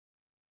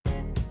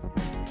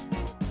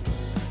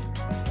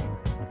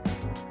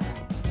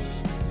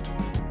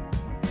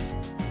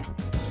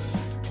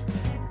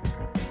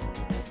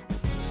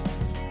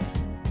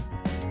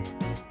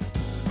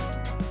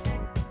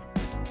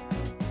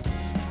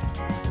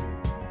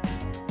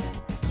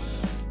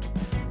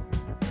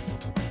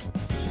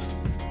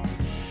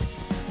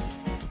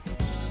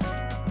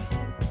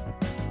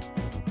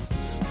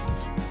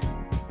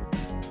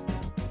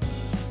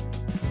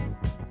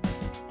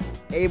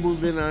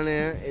Ableton On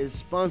Air is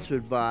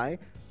sponsored by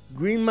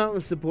Green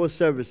Mountain Support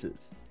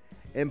Services,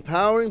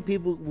 empowering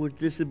people with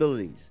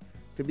disabilities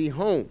to be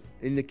home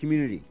in the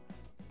community.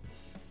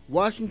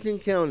 Washington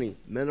County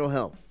Mental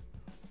Health,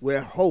 where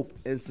hope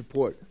and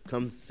support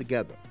comes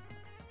together.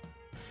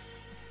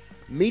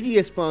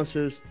 Media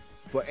sponsors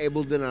for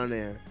Ableton On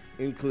Air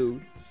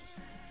include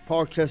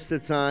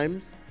Parkchester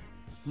Times,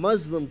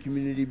 Muslim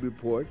Community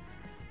Report,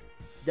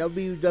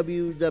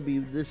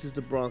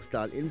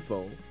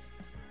 www.thisisthebronx.info,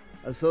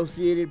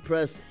 Associated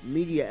Press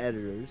Media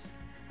Editors,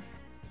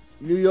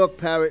 New York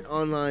Parrot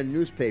Online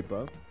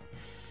Newspaper,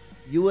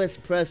 U.S.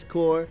 Press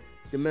Corps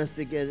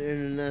Domestic and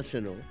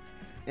International,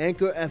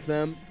 Anchor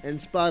FM,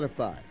 and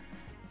Spotify.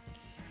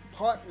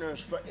 Partners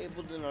for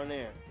Ableton On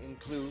Air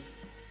include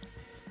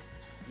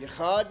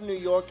Yichad, New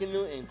York and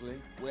New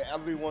England, where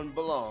everyone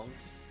belongs,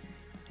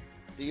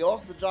 the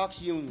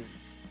Orthodox Union,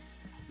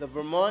 the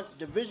Vermont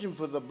Division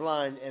for the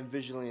Blind and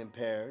Visually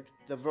Impaired,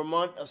 the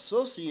Vermont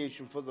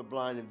Association for the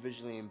Blind and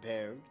Visually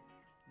Impaired,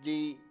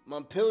 the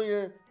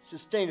Montpelier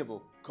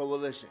Sustainable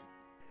Coalition.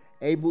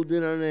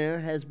 Ableton On Air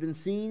has been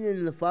seen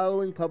in the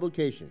following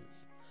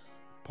publications: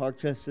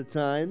 Parkchester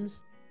Times,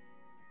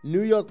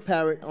 New York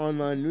Parrot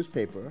Online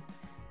Newspaper,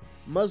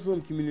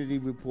 Muslim Community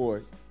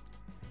Report,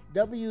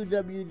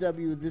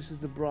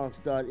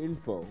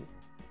 www.thisisthebronx.info,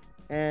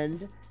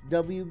 and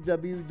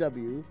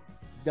www.aish.com.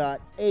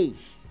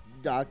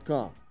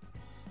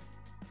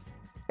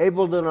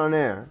 Ableton On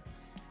Air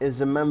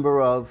is a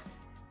member of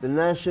the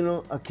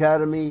National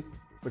Academy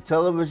for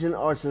Television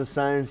Arts and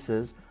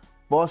Sciences,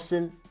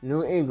 Boston,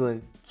 New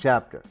England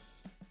chapter.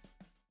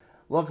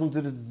 Welcome to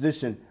this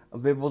edition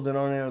of Ableton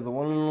On Air, the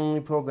one and only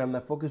program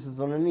that focuses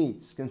on the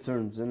needs,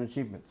 concerns, and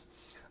achievements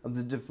of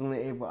the differently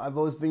able. I've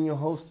always been your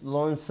host,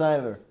 Lawrence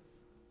Seiler.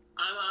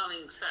 I'm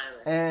Arlene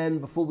Seiler.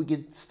 And before we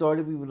get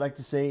started, we would like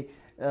to say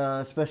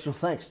special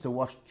thanks to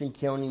Washington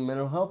County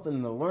Mental Health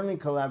and the Learning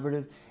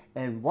Collaborative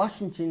and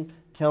Washington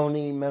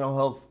County Mental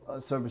Health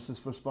Services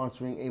for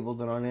sponsoring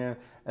Ableton On Air,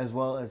 as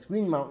well as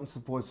Green Mountain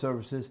Support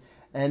Services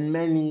and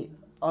many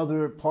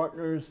other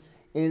partners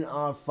in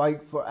our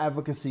fight for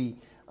advocacy,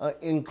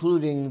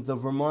 including the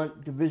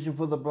Vermont Division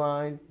for the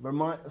Blind,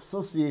 Vermont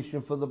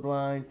Association for the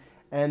Blind,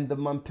 and the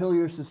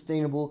Montpelier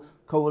Sustainable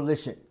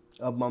Coalition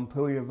of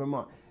Montpelier,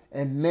 Vermont,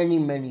 and many,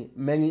 many,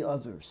 many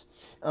others.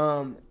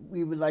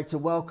 We would like to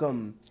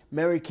welcome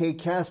Mary Kay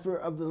Casper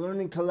of the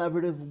Learning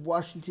Collaborative,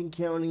 Washington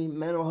County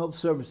Mental Health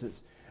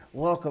Services.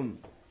 Welcome,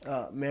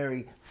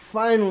 Mary.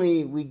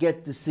 Finally, we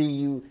get to see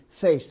you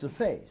face to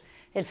face.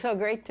 It's so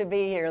great to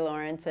be here,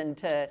 Lawrence, and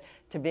to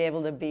be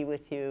able to be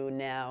with you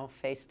now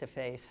face to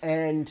face.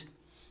 And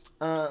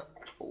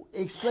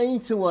explain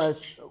to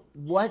us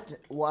what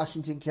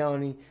Washington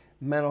County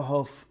Mental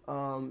Health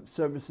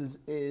Services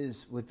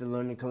is with the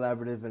Learning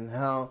Collaborative and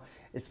how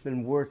it's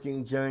been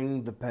working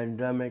during the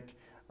pandemic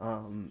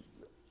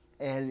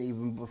and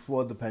even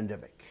before the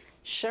pandemic.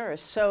 Sure.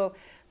 So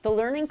the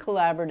Learning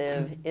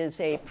Collaborative is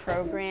a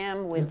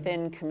program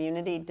within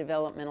Community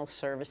Developmental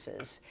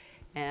Services,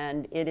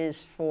 and it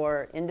is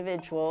for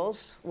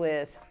individuals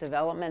with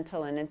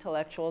developmental and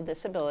intellectual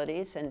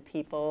disabilities and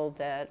people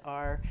that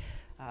are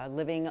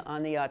living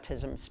on the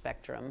autism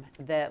spectrum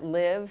that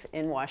live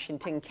in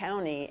Washington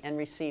County and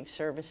receive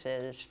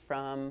services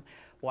from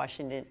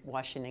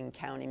Washington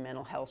County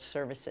Mental Health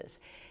Services.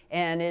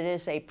 And it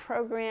is a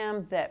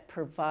program that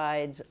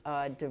provides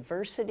a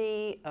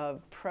diversity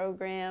of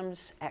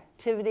programs,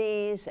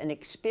 activities, and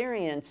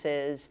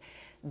experiences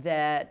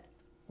that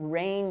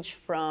range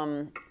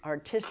from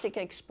artistic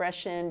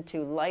expression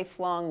to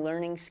lifelong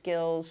learning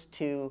skills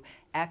to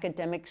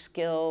academic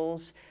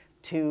skills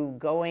to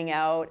going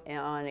out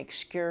on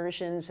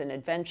excursions and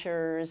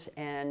adventures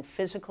and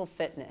physical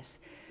fitness.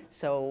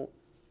 So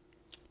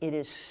it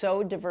is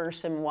so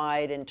diverse and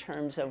wide in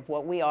terms of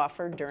what we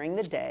offer during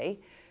the day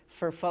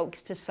for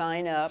folks to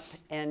sign up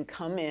and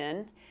come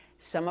in.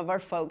 Some of our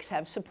folks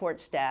have support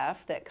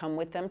staff that come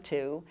with them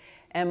too.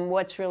 And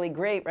what's really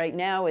great right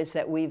now is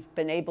that we've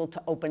been able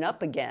to open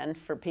up again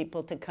for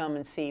people to come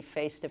and see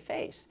face to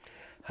face.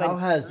 How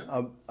has,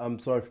 I'm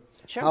sorry,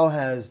 Sure. How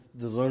has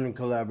the Learning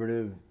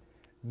Collaborative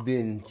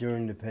been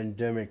during the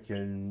pandemic,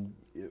 and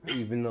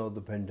even though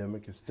the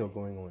pandemic is still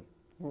going on?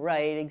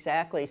 Right,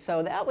 exactly.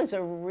 So that was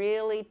a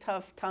really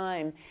tough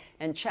time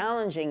and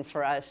challenging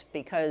for us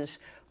because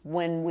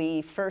when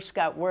we first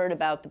got word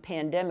about the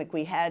pandemic,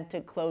 we had to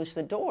close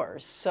the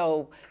doors.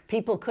 So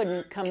people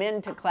couldn't come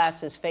into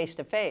classes face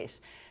to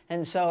face.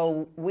 And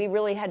so we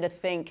really had to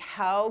think,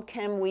 how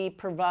can we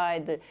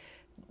provide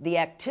the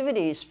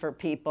activities for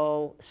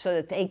people so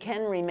that they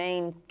can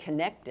remain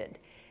connected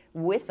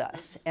with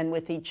us and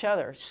with each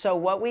other? So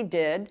what we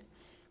did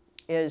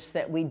is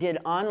that we did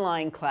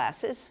online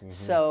classes. Mm-hmm.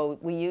 So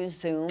we used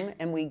Zoom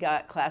and we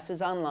got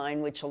classes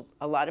online, which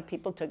a lot of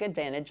people took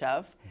advantage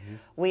of. Mm-hmm.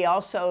 We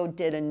also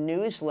did a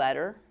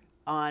newsletter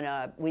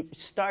we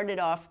started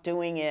off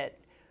doing it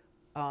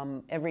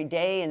every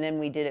day, and then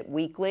we did it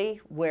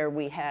weekly, where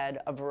we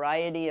had a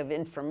variety of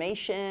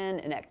information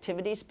and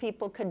activities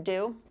people could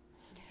do.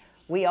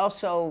 We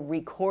also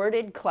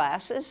recorded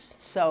classes,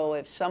 so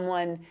if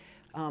someone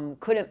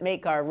couldn't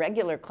make our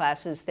regular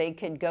classes, they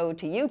could go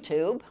to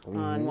YouTube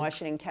on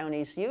Washington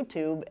County's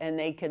YouTube, and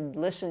they could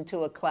listen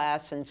to a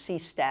class and see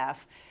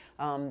staff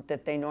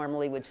that they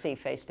normally would see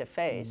face to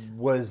face.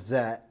 Was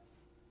that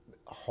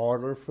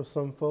harder for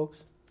some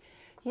folks?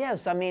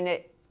 Yes, I mean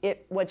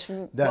was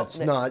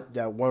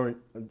that,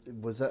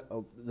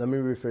 let me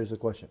rephrase the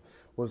question.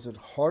 Was it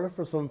harder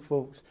for some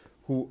folks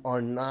who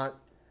are not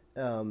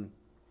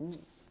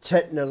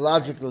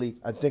technologically,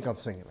 I think I'm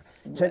saying it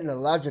right,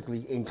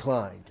 technologically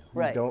inclined,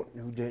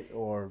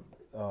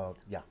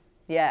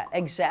 Yeah,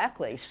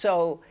 exactly.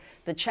 So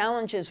the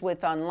challenges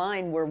with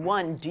online were,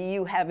 one, do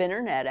you have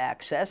internet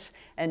access,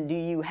 and do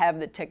you have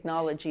the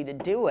technology to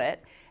do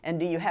it, and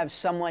do you have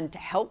someone to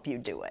help you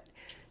do it?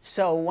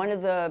 So one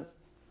of the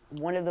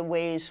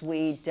ways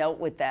we dealt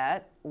with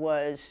that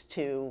was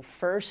to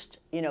first,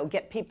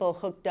 get people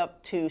hooked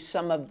up to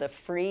some of the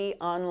free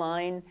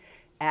online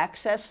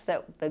access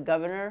that the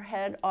governor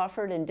had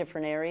offered in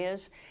different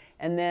areas.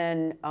 And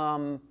then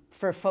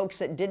for folks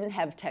that didn't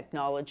have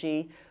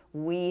technology,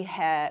 we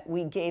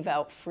gave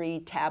out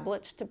free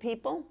tablets to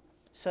people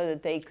so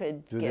that they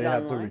could get online. They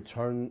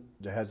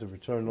had to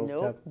return those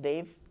tablets?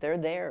 Nope, they're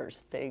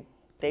theirs. They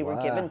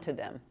were given to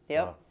them.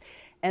 Yep. Wow.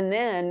 And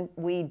then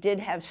we did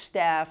have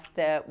staff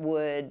that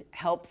would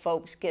help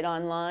folks get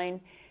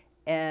online.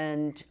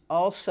 And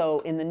also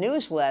in the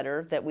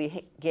newsletter that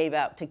we gave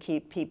out to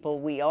keep people,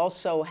 we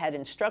also had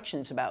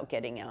instructions about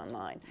getting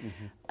online.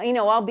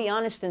 I'll be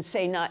honest and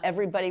say not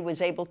everybody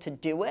was able to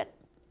do it,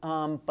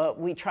 but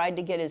we tried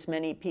to get as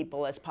many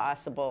people as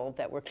possible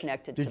that were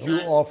connected to it. Did you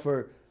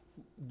offer,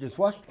 does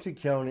Washington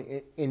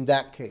County, in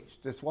that case,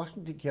 does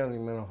Washington County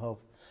Mental Health,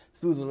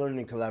 through the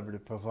Learning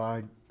Collaborative,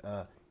 provide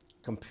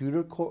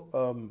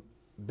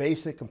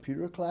basic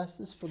computer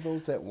classes for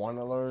those that want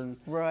to learn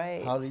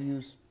how to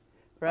use?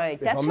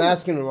 Right. If I'm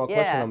asking the wrong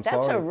question, I'm sorry.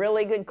 That's a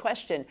really good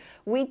question.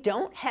 We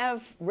don't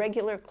have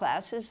regular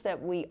classes that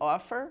we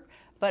offer,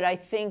 but I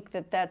think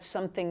that that's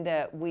something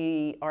that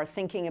we are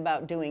thinking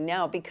about doing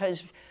now,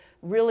 because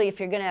really,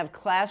 if you're going to have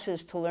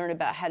classes to learn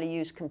about how to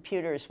use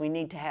computers, we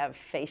need to have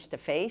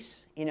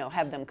face-to-face,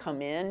 have them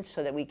come in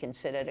so that we can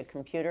sit at a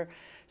computer.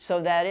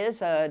 So that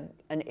is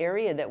an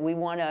area that we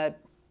want to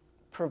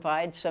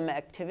provide some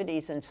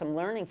activities and some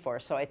learning for.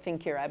 So I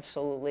think you're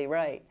absolutely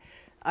right.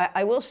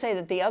 I will say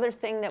that the other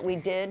thing that we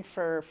did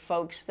for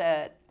folks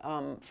that,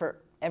 for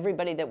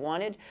everybody that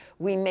wanted,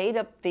 we made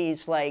up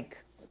these like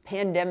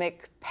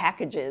pandemic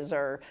packages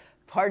or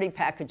party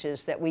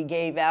packages that we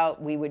gave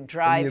out. We would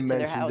drive to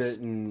their house. You mentioned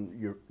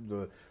it in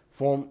the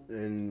form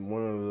in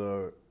one of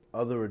the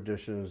other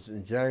editions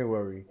in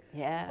January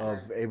of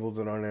Able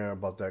to Learn Air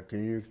about that.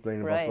 Can you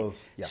explain about those?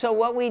 Yeah. So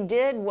what we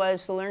did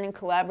was the Learning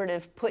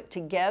Collaborative put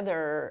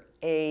together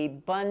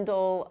a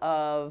bundle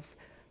of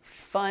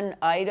fun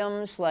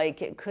items,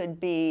 like it could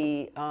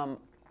be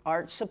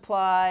art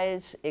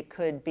supplies, it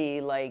could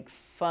be like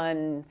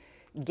fun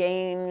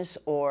games,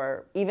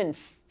 or even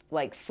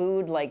like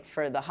food. Like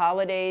for the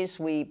holidays,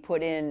 we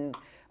put in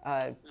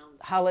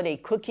holiday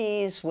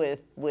cookies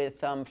with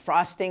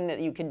frosting, that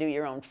you can do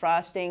your own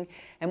frosting,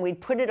 and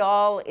we'd put it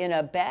all in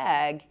a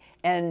bag.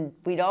 And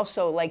we'd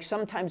also, like,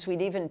 sometimes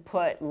we'd even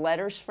put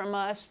letters from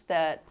us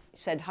that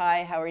said,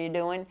 "Hi, how are you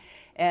doing?"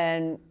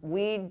 And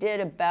we did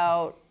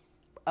about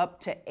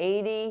up to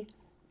 80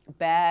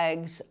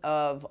 bags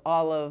of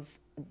all of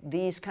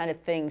these kind of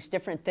things,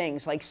 different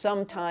things. Like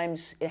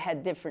sometimes it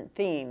had different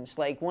themes.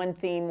 Like one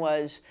theme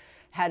was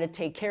how to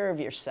take care of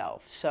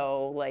yourself.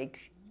 So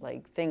like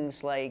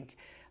things like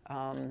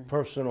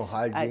personal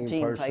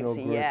hygiene, personal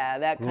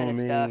that kind of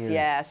stuff.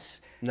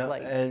 Yes. Now,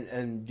 like,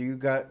 and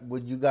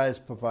would you guys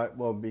provide,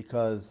 well,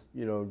 because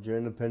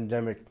during the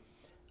pandemic,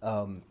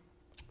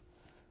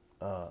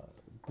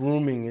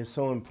 grooming is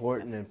so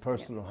important, and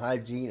personal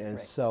hygiene and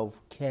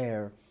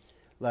self-care.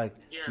 Like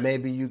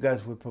maybe you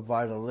guys would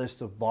provide a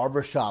list of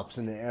barbershops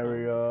in the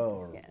area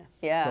or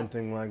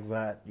something like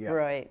that. Yeah.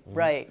 Right,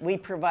 right. We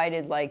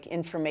provided like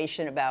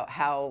information about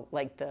how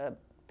like the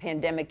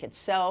pandemic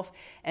itself,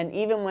 and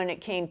even when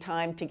it came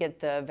time to get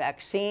the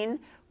vaccine,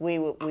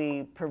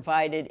 we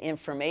provided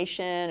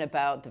information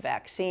about the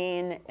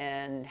vaccine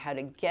and how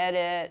to get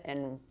it,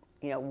 and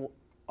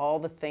all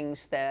the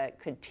things that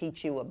could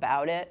teach you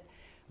about it.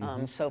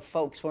 So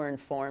folks were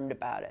informed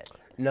about it.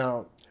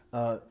 Now,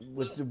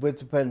 with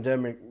the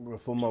pandemic,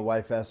 before my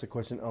wife asked the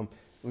question,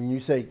 when you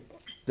say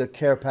the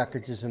care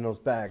packages in those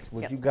bags,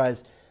 would you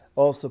guys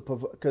also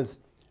provide, because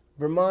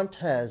Vermont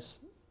has,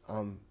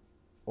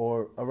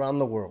 or around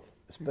the world,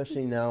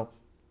 especially now,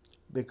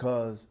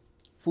 because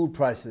food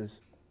prices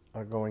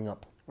are going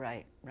up.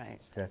 Right,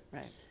 right,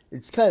 right.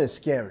 It's kind of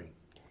scary.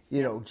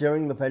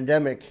 During the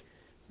pandemic,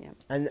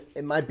 and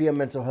it might be a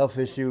mental health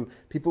issue.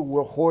 People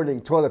were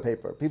hoarding toilet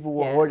paper. People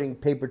were hoarding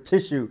paper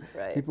tissue.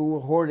 Right. People were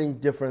hoarding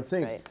different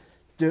things. Right.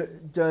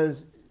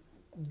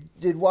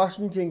 Did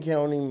Washington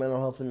County Mental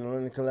Health and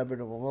Learning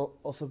Collaborative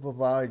also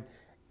provide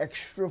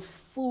extra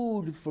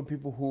food for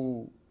people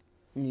who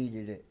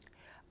needed it?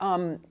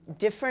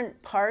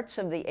 Different parts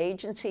of the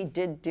agency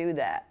did do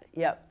that.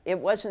 Yep. It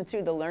wasn't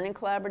through the Learning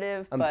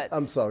Collaborative, but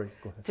I'm sorry.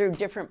 Go ahead. through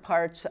different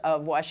parts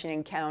of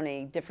Washington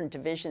County, different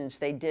divisions,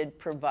 they did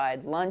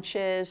provide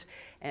lunches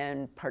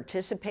and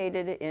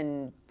participated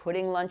in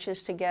putting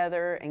lunches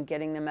together and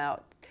getting them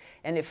out.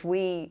 And if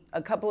a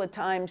couple of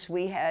times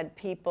we had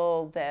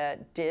people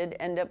that did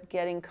end up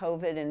getting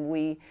COVID,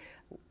 and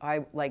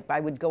I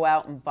would go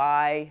out and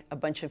buy a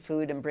bunch of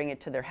food and bring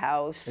it to their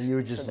house. And you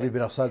would just leave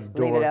it outside the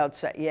door? Leave it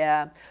outside,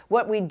 yeah.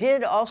 What we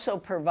did also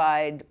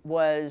provide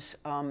was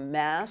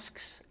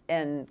masks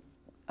and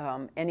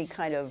any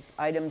kind of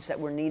items that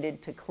were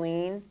needed to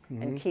clean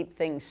and keep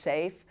things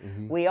safe.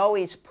 We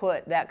always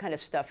put that kind of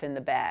stuff in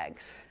the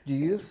bags. Do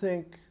you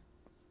think,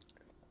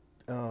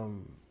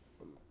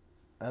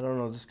 I don't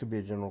know, this could be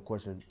a general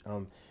question,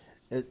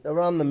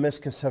 around the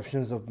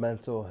misconceptions of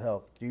mental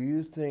health, do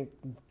you think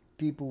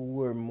people who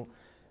were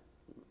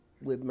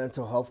with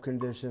mental health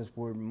conditions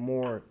were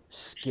more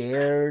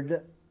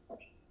scared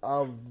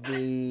of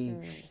the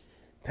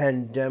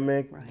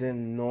pandemic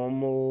than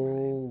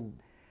normal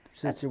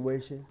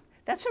situation?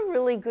 That's a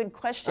really good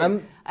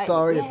question. I'm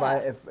sorry if I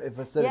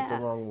said it the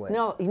wrong way.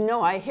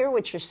 No, I hear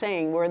what you're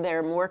saying. Were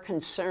there more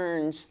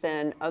concerns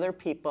than other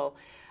people?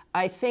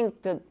 I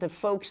think that the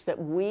folks that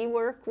we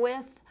work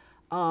with,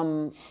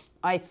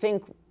 I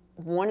think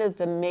one of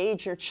the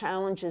major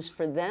challenges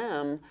for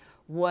them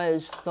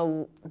was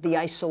the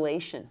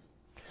isolation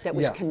that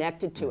was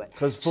connected to it.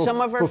 Because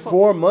for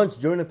 4 months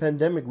during the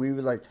pandemic, we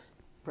were like,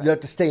 you have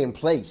to stay in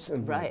place.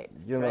 And,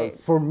 you know,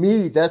 for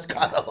me, that's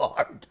kind of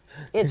hard.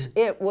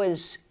 It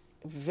was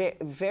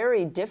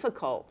very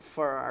difficult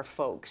for our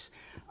folks.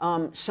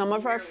 Some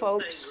of our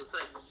folks. It was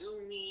like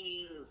Zoom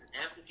meetings,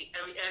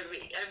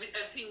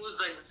 everything was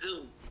like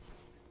Zoom.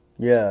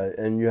 Yeah,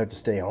 and you have to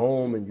stay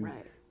home, and you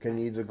can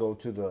either go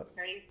to the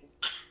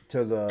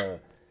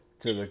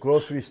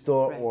grocery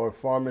store or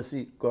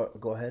pharmacy.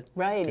 Go ahead.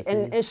 Right,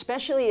 continue. And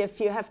especially if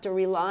you have to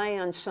rely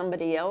on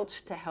somebody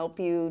else to help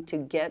you to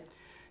get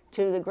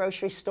to the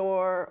grocery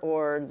store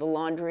or the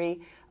laundry.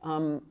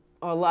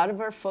 A lot of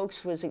our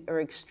folks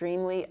are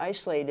extremely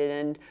isolated,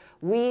 and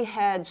we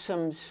have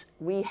some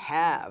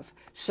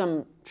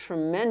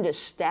tremendous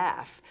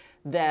staff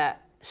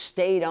that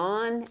stayed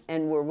on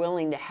and were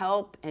willing to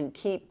help and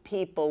keep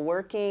people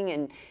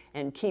working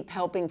and keep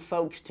helping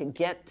folks to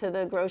get to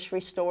the grocery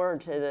store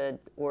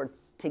or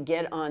to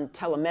get on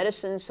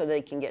telemedicine so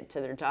they can get to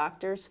their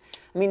doctors.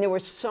 I mean, there were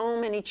so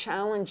many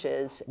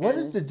challenges. What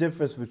is the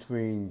difference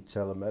between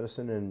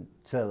telemedicine and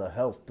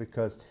telehealth?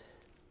 Because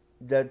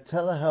that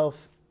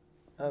telehealth,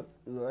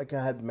 like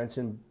I had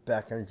mentioned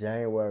back in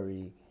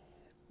January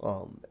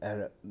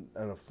at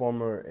a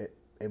former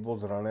Able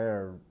to On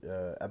Air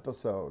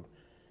episode,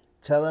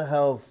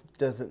 telehealth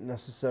doesn't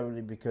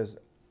necessarily, because,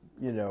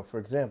 you know,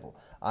 for example,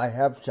 I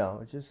have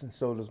challenges and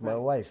so does my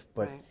wife,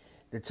 but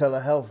the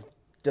telehealth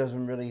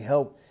doesn't really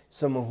help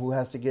someone who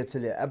has to get to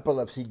the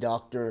epilepsy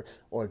doctor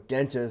or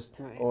dentist,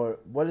 or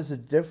what is the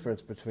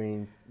difference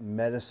between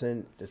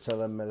medicine, the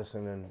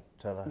telemedicine, and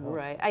telehealth?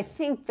 Right, I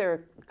think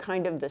they're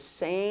kind of the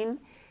same.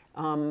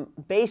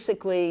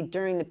 Basically,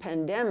 during the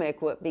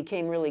pandemic, what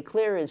became really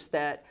clear is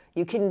that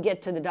you couldn't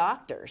get to the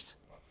doctors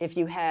if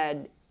you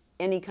had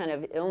any kind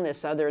of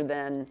illness other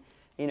than,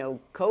 you know,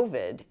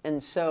 COVID.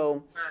 And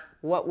so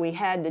what we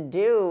had to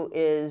do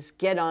is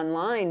get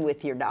online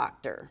with your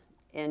doctor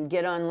and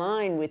get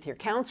online with your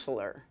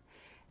counselor.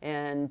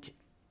 And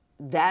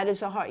that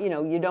is a hard, you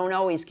know, you don't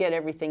always get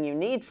everything you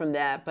need from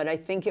that, but I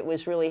think it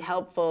was really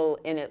helpful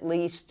in at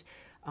least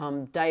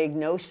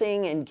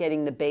diagnosing and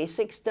getting the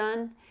basics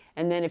done.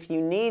 And then if you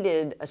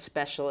needed a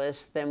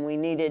specialist, then we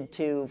needed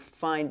to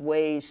find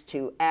ways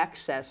to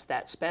access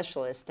that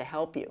specialist to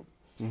help you.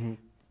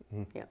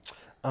 Yeah.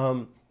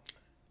 Go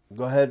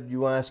ahead.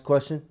 You want to ask a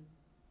question?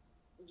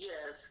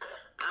 Yes.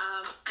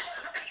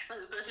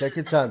 Take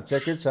your time.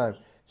 Take your time.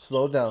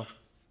 Slow down.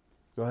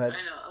 Go ahead.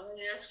 I know. I want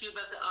to ask you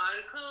about the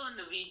article in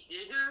the Wheat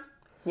Digger.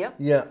 Yep.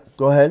 Yeah.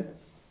 Go ahead.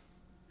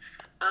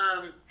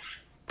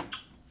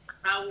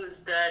 How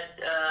was that?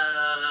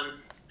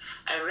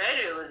 I read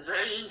it. It was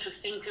very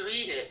interesting to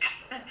read it.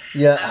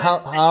 Yeah.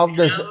 How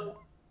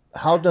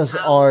does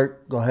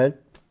art? Go ahead.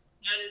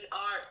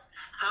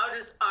 How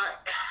does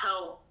art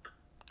help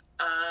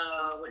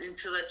with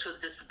intellectual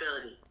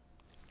disability?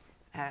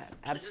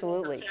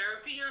 Absolutely. Is it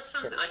therapy or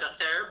something, like a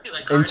therapy,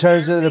 like in art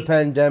terms therapy? of the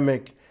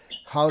pandemic,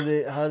 how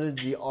did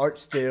the art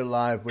stay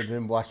alive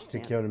within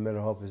Washington County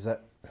Mental Health? Is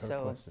that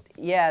her question?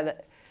 Yeah.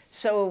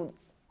 So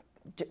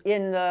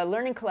in the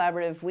Learning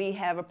Collaborative, we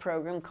have a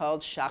program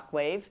called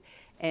Shockwave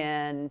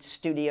and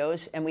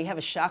Studios, and we have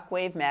a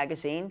Shockwave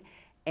magazine,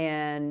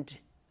 and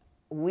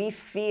we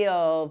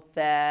feel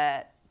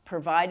that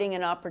providing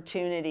an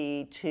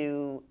opportunity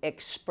to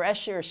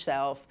express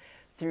yourself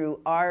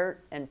through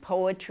art and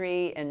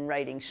poetry and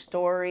writing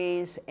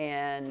stories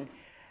and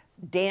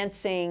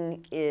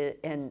dancing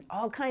and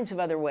all kinds of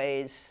other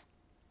ways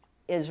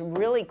is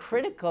really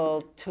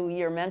critical to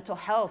your mental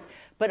health,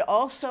 but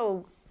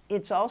also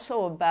it's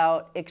also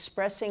about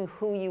expressing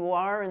who you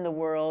are in the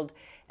world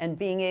and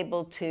being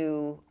able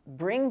to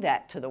bring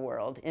that to the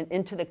world,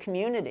 into the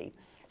community.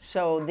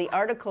 So the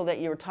article that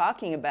you were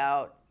talking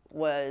about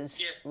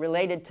was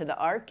related to the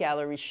art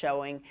gallery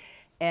showing,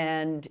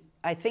 and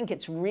I think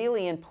it's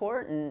really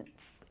important,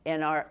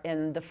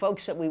 and the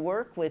folks that we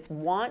work with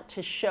want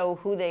to show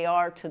who they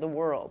are to the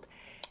world.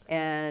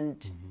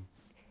 And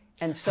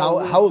so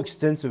how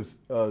extensive,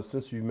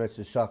 since you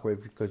mentioned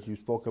Shockwave, because you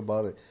spoke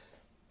about it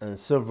on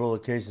several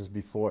occasions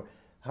before,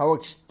 how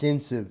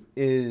extensive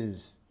is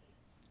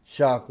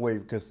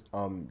Shockwave? Because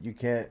you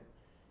can't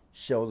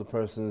show the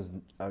person's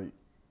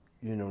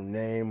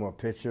name or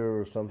picture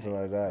or something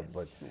like that,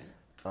 but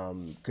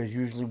because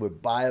usually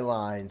with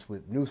bylines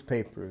with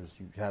newspapers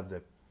you have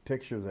the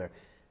picture there.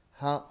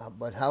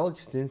 But how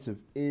extensive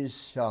is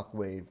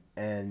Shockwave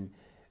and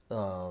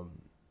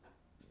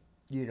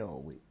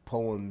with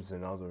poems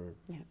and other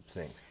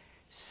things?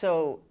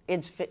 So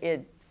it's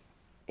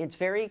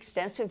very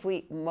extensive.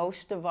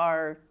 Most of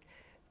our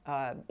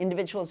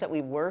individuals that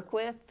we work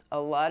with, a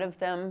lot of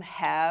them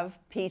have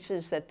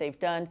pieces that they've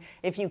done.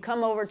 If you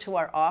come over to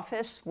our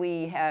office,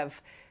 we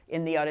have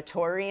in the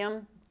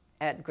auditorium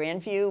at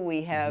Grandview,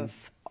 we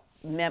have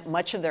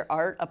much of their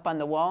art up on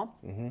the wall.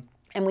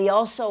 And we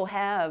also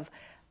have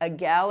a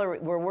gallery.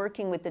 We're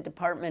working with the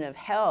Department of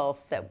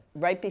Health that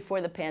right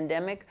before the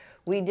pandemic,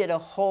 we did a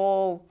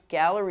whole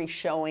gallery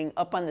showing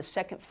up on the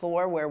second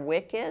floor where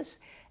WIC is,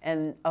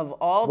 and of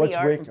all the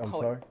art. What's WIC? I'm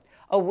sorry.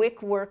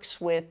 WIC works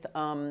with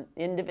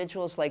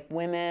individuals like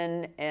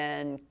women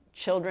and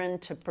children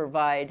to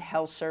provide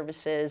health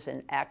services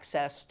and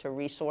access to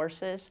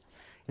resources.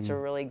 It's a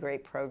really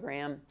great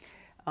program.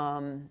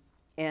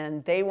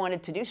 And they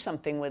wanted to do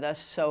something with us,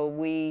 so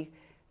we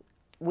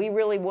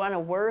really want to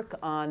work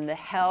on the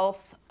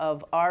health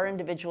of our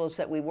individuals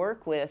that we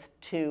work with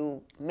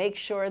to make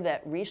sure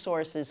that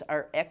resources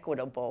are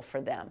equitable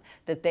for them,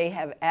 that they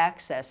have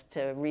access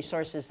to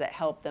resources that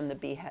help them to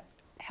be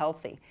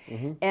healthy.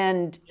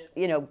 And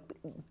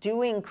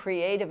doing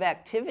creative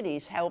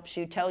activities helps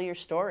you tell your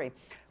story.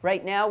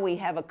 Right now we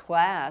have a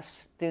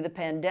class through the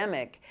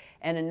pandemic,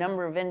 and a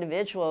number of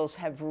individuals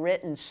have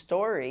written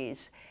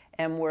stories,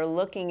 and we're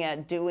looking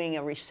at doing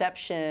a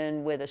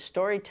reception with a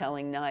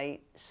storytelling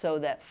night so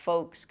that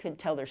folks could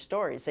tell their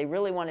stories. They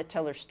really want to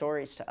tell their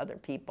stories to other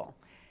people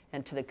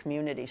and to the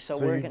community. So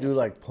we're going to do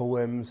like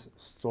poems,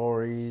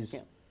 stories,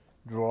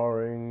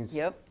 drawings,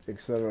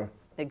 etc.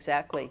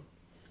 Exactly.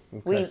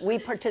 Okay. We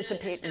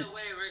participate it's their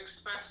way of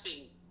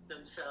expressing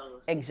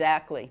themselves.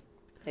 Exactly.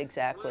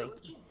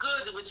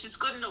 Which is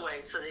good in a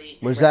way. So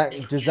does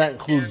that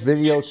include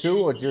video too,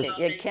 or just?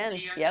 It can.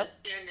 They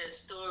understand their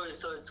story,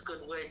 so it's a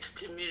good way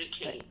to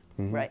communicate.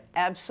 Right.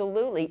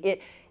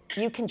 Absolutely.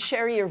 You can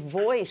share your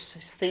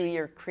voice through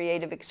your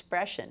creative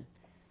expression.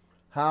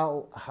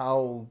 How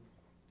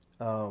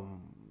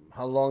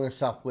long has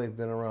Shockwave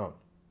been around?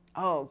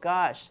 Oh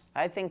gosh,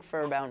 I think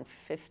for about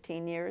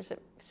 15 years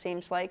it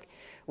seems like.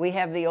 We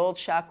have the old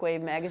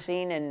Shockwave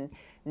magazine, and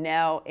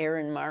now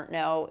Aaron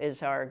Martineau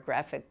is our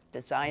graphic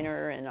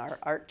designer and our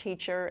art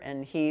teacher,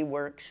 and he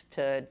works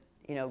to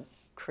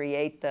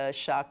create the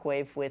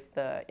Shockwave with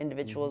the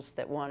individuals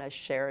that want to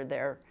share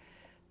their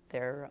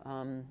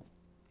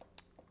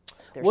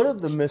What are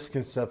the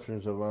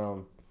misconceptions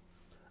around?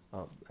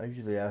 I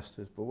usually ask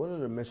this, but what are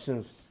the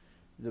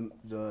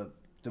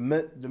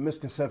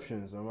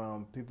misconceptions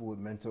around people with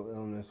mental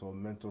illness or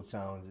mental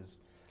challenges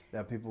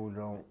that people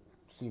don't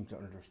seem to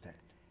understand?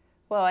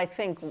 Well, I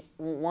think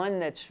one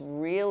that's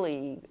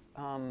really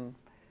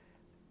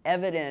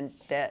evident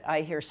that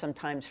I hear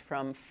sometimes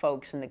from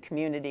folks in the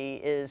community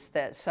is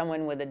that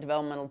someone with a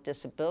developmental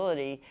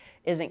disability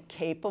isn't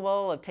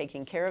capable of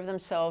taking care of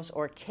themselves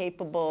or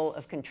capable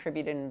of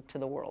contributing to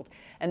the world.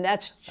 And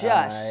that's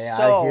just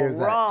so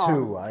wrong. That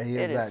too. I hear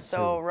that too. It is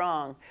so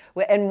wrong.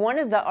 And one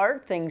of the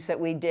art things that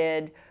we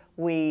did,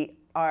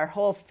 our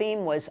whole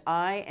theme was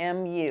I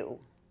am you.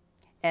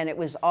 And it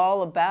was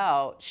all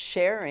about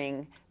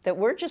sharing that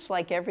we're just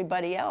like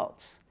everybody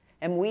else.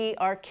 And we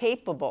are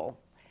capable.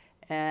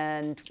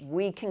 And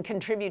we can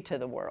contribute to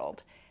the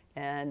world.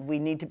 And we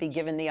need to be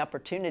given the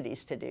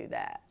opportunities to do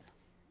that.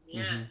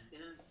 Yes,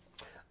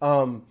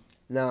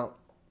 Now,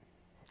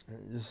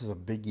 this is a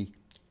biggie.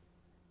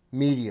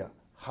 Media.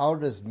 How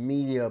does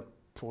media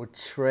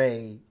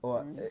portray,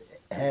 or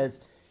has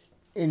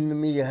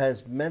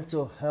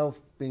mental health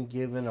been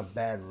given a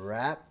bad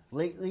rap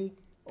lately,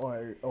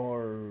 or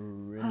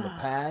in the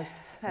past?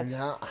 And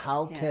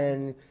how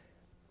can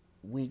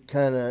we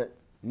kind of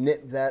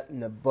nip that in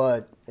the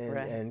bud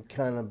and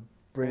kind of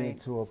bring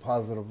it to a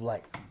positive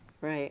light?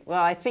 Right.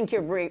 Well, I think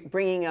you're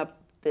bringing up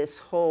this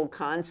whole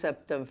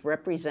concept of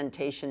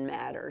representation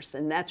matters,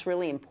 and that's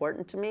really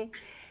important to me,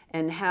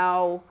 and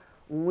how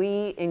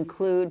we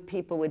include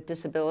people with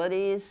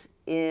disabilities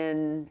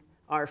in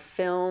our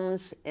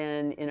films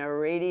and in our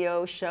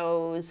radio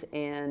shows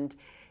and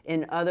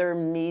in other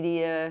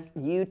media,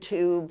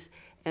 YouTubes,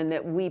 and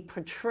that we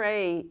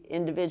portray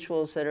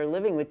individuals that are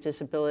living with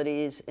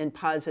disabilities in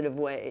positive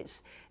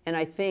ways. And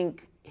I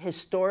think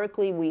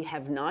historically we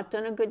have not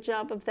done a good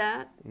job of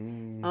that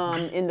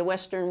in the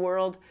Western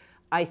world.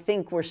 I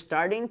think we're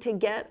starting to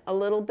get a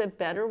little bit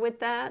better with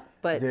that,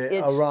 but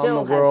it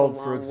still has a long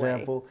way. For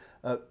example,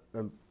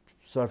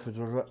 sorry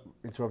for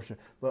interruption,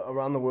 but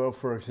around the world,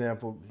 for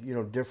example, you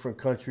know, different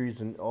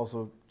countries and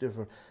also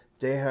different,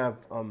 they have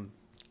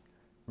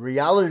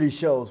reality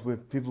shows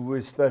with people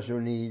with special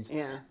needs.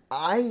 Yeah.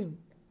 I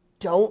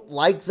don't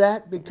like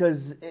that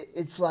because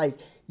it's like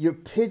you're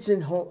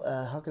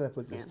pigeonholing, how can I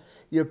put this? Yeah.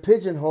 You're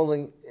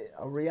pigeonholing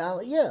a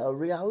reality. Yeah, a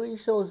reality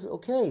show is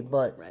okay,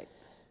 but, Right.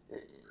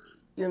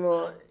 you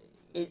know,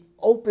 it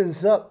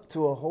opens up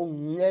to a whole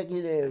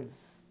negative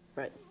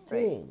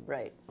thing.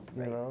 Right.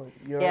 You know?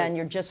 Yeah, and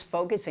you're just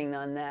focusing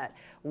on that.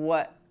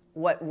 What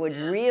would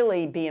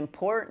really be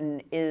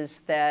important is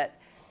that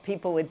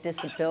people with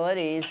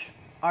disabilities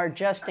are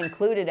just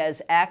included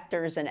as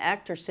actors and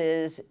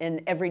actresses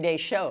in everyday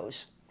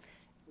shows.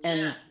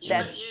 And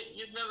that's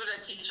you remember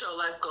that TV show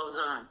Life Goes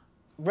On?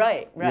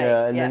 Right.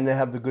 Yeah, and then they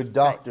have the good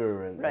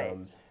doctor and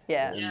the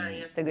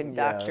good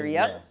doctor.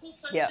 Yep.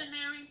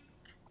 Mary,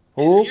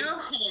 Who? if you're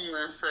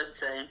homeless, let's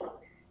say,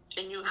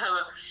 and you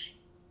have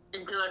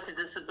an intellectual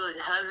disability,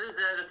 how does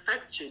that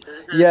affect you?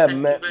 Does that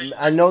affect you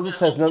I know this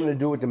has nothing to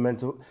do with the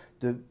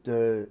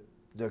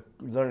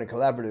learning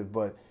collaborative,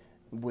 but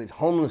with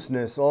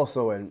homelessness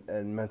also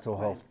and mental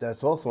health,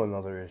 that's also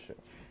another issue.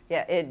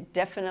 Yeah, it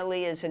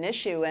definitely is an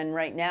issue, and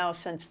right now,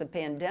 since the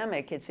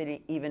pandemic, it's an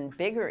even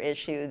bigger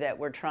issue that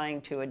we're trying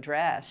to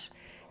address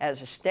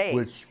as a state.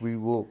 Which we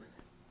will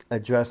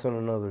address on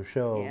another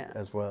show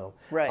as well.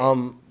 Right.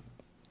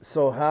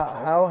 So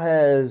how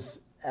has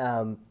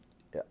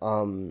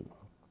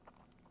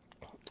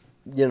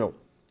you know,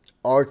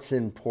 art's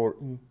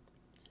important,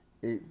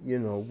 you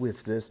know,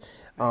 with this.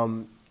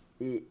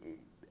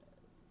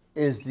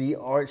 Is the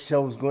art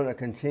shows going to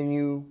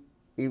continue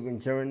even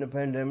during the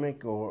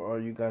pandemic, or are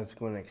you guys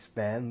going to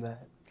expand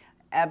that?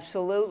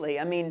 Absolutely.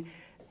 I mean,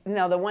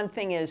 no, the one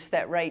thing is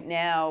that right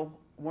now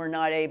we're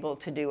not able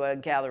to do a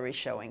gallery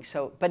showing,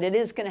 but it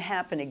is going to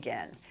happen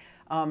again.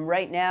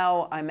 Right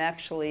now,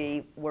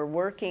 we're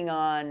working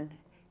on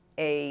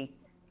a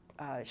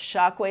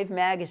Shockwave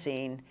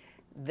magazine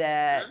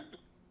that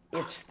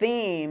its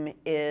theme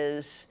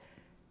is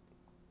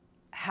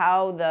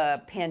how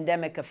the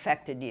pandemic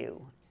affected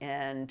you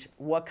and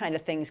what kind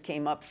of things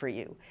came up for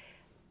you.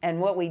 And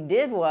what we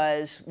did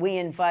was we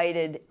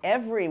invited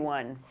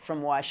everyone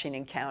from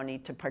Washington County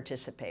to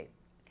participate,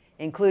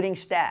 including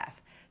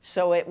staff.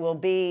 So it will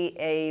be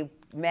a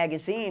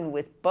magazine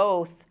with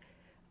both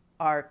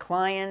our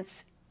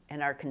clients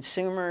and our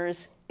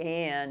consumers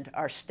and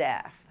our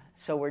staff.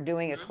 So we're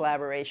doing a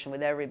collaboration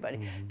with everybody.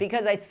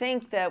 Because I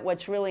think that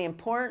what's really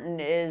important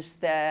is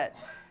that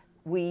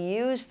we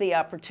use the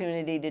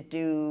opportunity to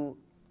do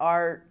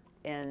art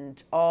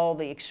and all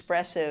the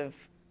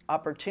expressive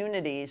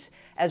opportunities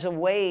as a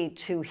way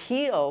to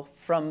heal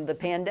from the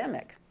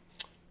pandemic.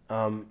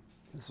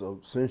 So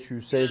since you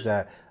say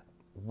that,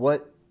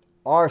 what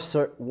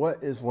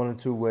is one or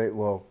two ways,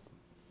 well,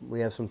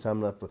 we have some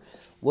time left, but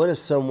what are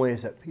some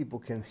ways that people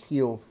can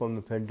heal from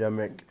the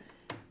pandemic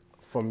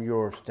from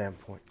your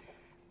standpoint?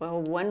 Well,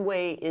 one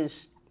way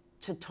is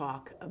to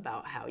talk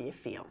about how you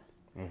feel.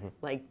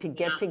 Like to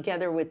get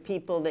together with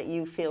people that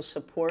you feel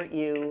support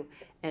you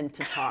and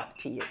to talk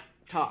to you.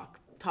 Talk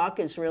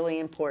is really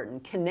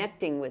important.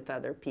 Connecting with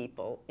other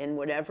people in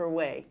whatever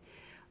way.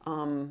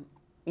 You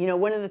know,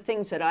 one of the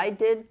things that I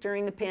did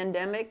during the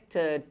pandemic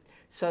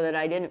so that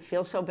I didn't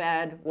feel so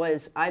bad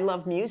was I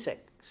love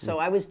music. So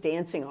I was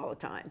dancing all the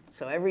time.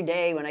 So every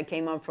day when I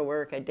came home for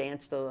work, I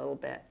danced a little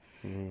bit.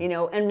 You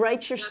know, and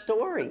write your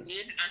story. I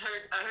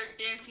heard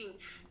dancing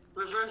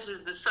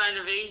reverses the sign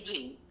of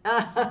aging.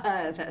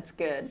 That's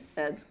good.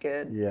 That's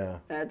good. Yeah.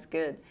 That's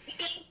good.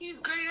 Dancing is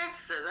great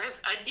exercise.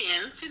 I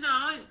dance, you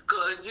know, it's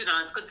good. You know,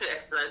 it's good to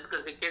exercise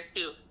because it gets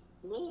you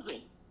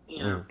moving, you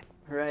know.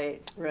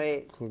 Right.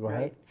 Cool, go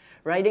ahead.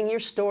 Writing your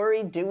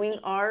story, doing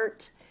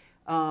art,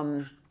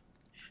 you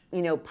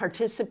know,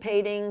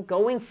 participating,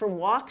 going for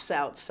walks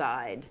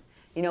outside.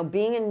 You know,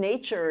 being in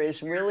nature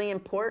is really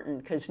important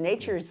because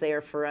nature is there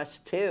for us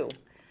too,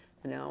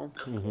 you know.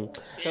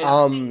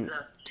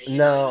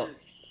 Now,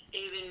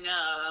 even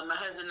my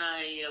husband and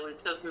I, we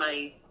took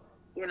my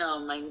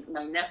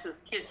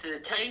nephew's kids to the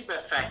teddy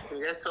bear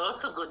factory. That's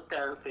also good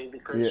therapy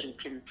because you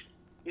can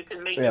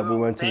make. Yeah, we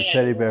went to the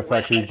teddy bear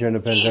factory during the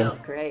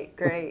pandemic.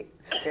 Great.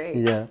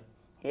 Yeah.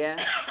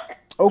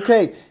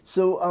 Okay,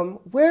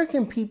 so where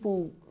can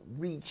people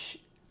reach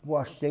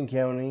Washington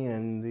County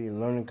and the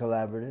Learning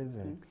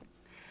Collaborative?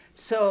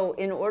 So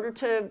in order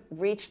to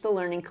reach the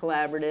Learning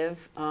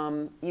Collaborative,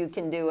 you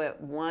can do it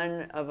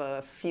one of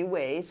a few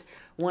ways.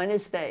 One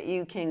is that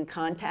you can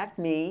contact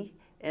me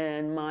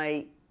at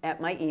my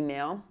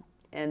email,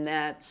 and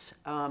that's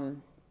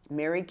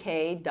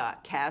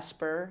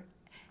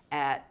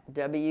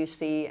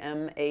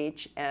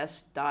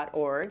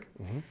marykay.casper@wcmhs.org.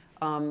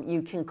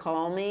 You can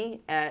call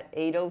me at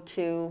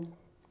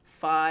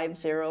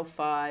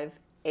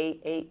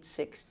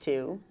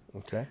 802-505-8862.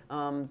 Okay.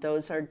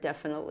 Those are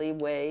definitely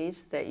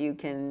ways that you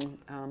can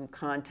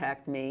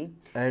contact me.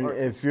 And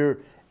if you're,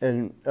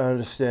 and I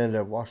understand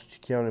that Washington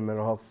County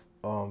Mental Health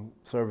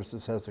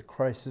Services has a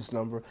crisis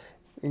number.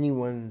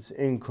 Anyone's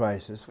in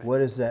crisis, what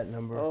is that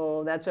number?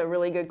 Oh, that's a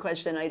really good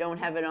question. I don't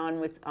have it on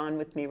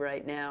with me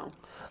right now,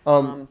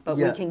 but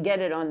yeah. we can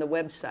get it on the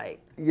website.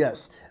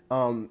 Yes.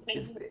 Can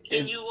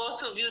you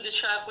also view the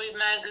Shockwave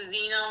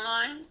magazine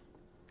online?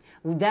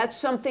 That's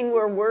something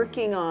we're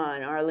working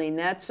on, Arlene.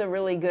 That's a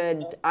really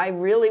good. I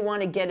really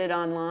want to get it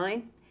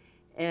online,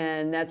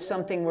 and that's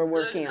something we're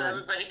working so on.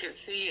 Everybody can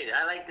see it.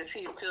 I like to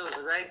see it too, because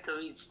I like to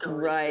read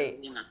stories. Right.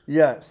 Too, you know.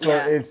 Yeah. So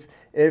Yeah.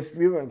 if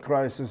you're in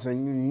crisis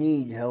and you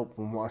need help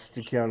from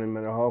Washington County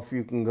Mental Health,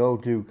 you can go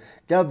to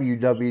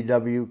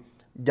www.wcmhs.org.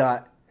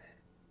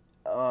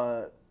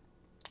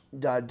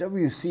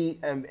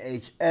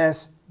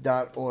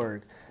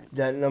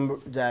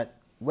 That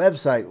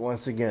website,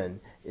 once again,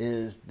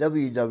 is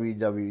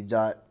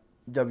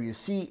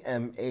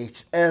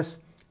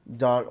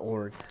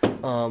www.wcmhs.org.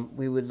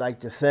 We would like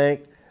to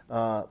thank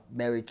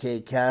Mary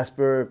Kay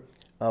Casper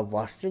of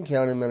Washington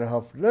County Mental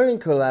Health Learning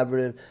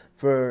Collaborative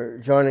for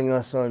joining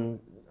us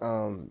on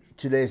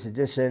today's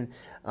edition.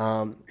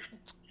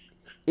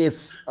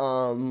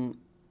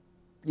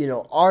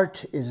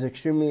 Art is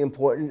extremely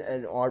important,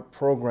 and art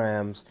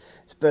programs,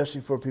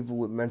 especially for people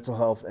with mental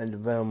health and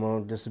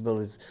developmental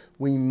disabilities,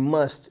 we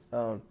must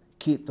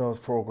keep those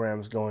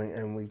programs going,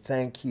 and we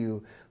thank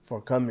you for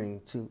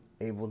coming to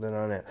Abled and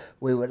On Air.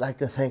 We would like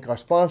to thank our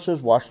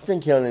sponsors,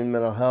 Washington County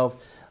Mental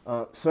Health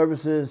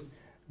Services,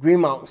 Green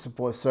Mountain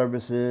Support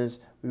Services.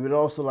 We would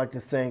also like to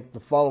thank the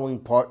following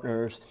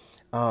partners: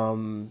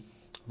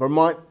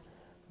 Vermont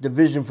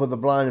Division for the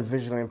Blind and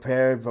Visually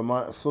Impaired,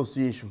 Vermont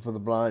Association for the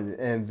Blind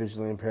and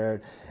Visually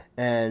Impaired,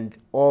 and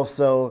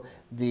also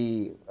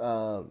the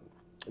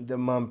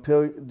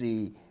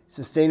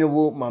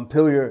Sustainable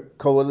Montpelier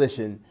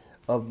Coalition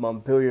of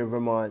Montpelier,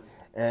 Vermont,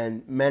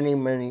 and many,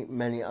 many,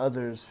 many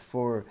others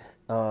for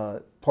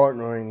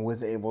partnering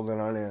with Abled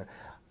and On Air.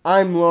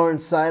 I'm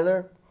Lawrence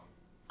Seiler.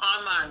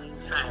 I'm Arlene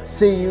Seiler.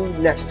 See you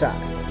next time.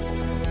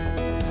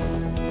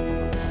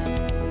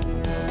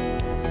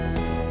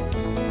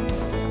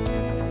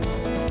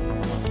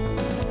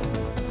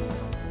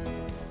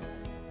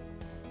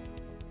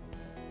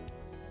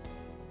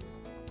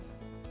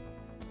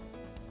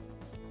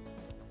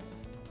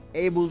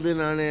 Abled and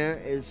On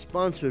Air is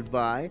sponsored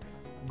by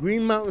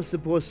Green Mountain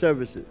Support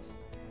Services,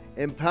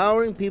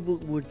 empowering people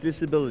with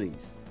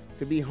disabilities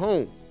to be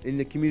home in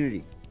the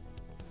community.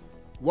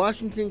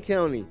 Washington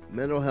County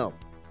Mental Health,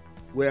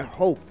 where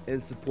hope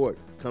and support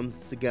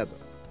comes together.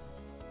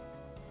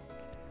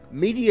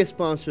 Media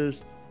sponsors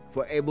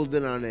for Abled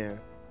and On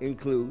Air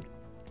include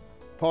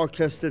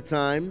Parkchester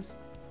Times,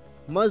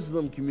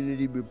 Muslim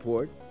Community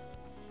Report,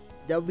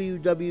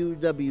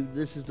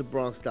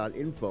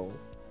 www.thisisthebronx.info,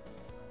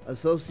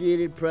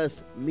 Associated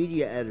Press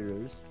Media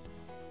Editors,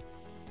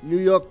 New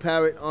York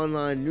Parrot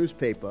Online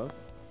Newspaper,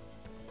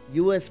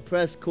 U.S.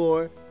 Press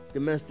Corps,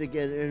 Domestic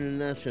and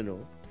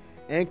International,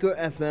 Anchor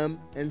FM,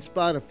 and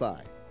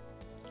Spotify.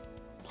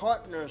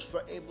 Partners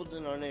for Abled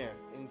and On Air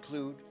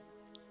include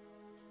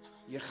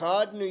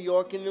Yichad, New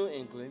York and New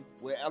England,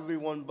 where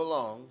everyone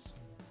belongs,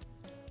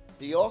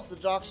 the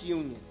Orthodox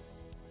Union,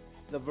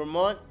 the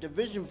Vermont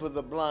Division for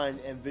the Blind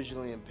and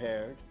Visually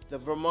Impaired, the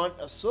Vermont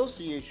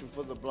Association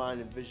for the Blind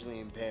and Visually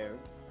Impaired,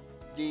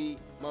 the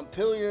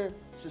Montpelier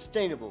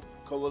Sustainable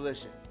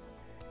Coalition.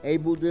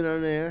 Abled and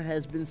On Air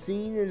has been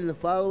seen in the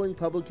following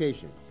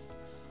publications: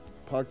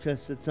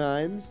 Parkchester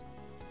Times,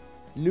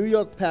 New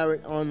York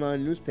Parrot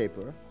Online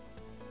Newspaper,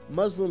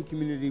 Muslim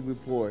Community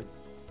Report,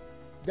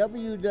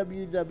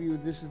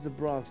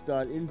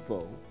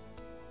 www.thisisthebronx.info,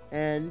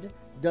 and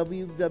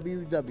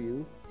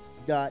www.aish.com.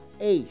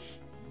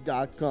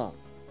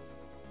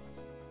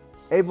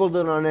 Abled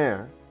and On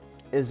Air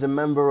is a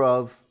member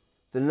of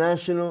the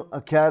National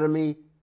Academy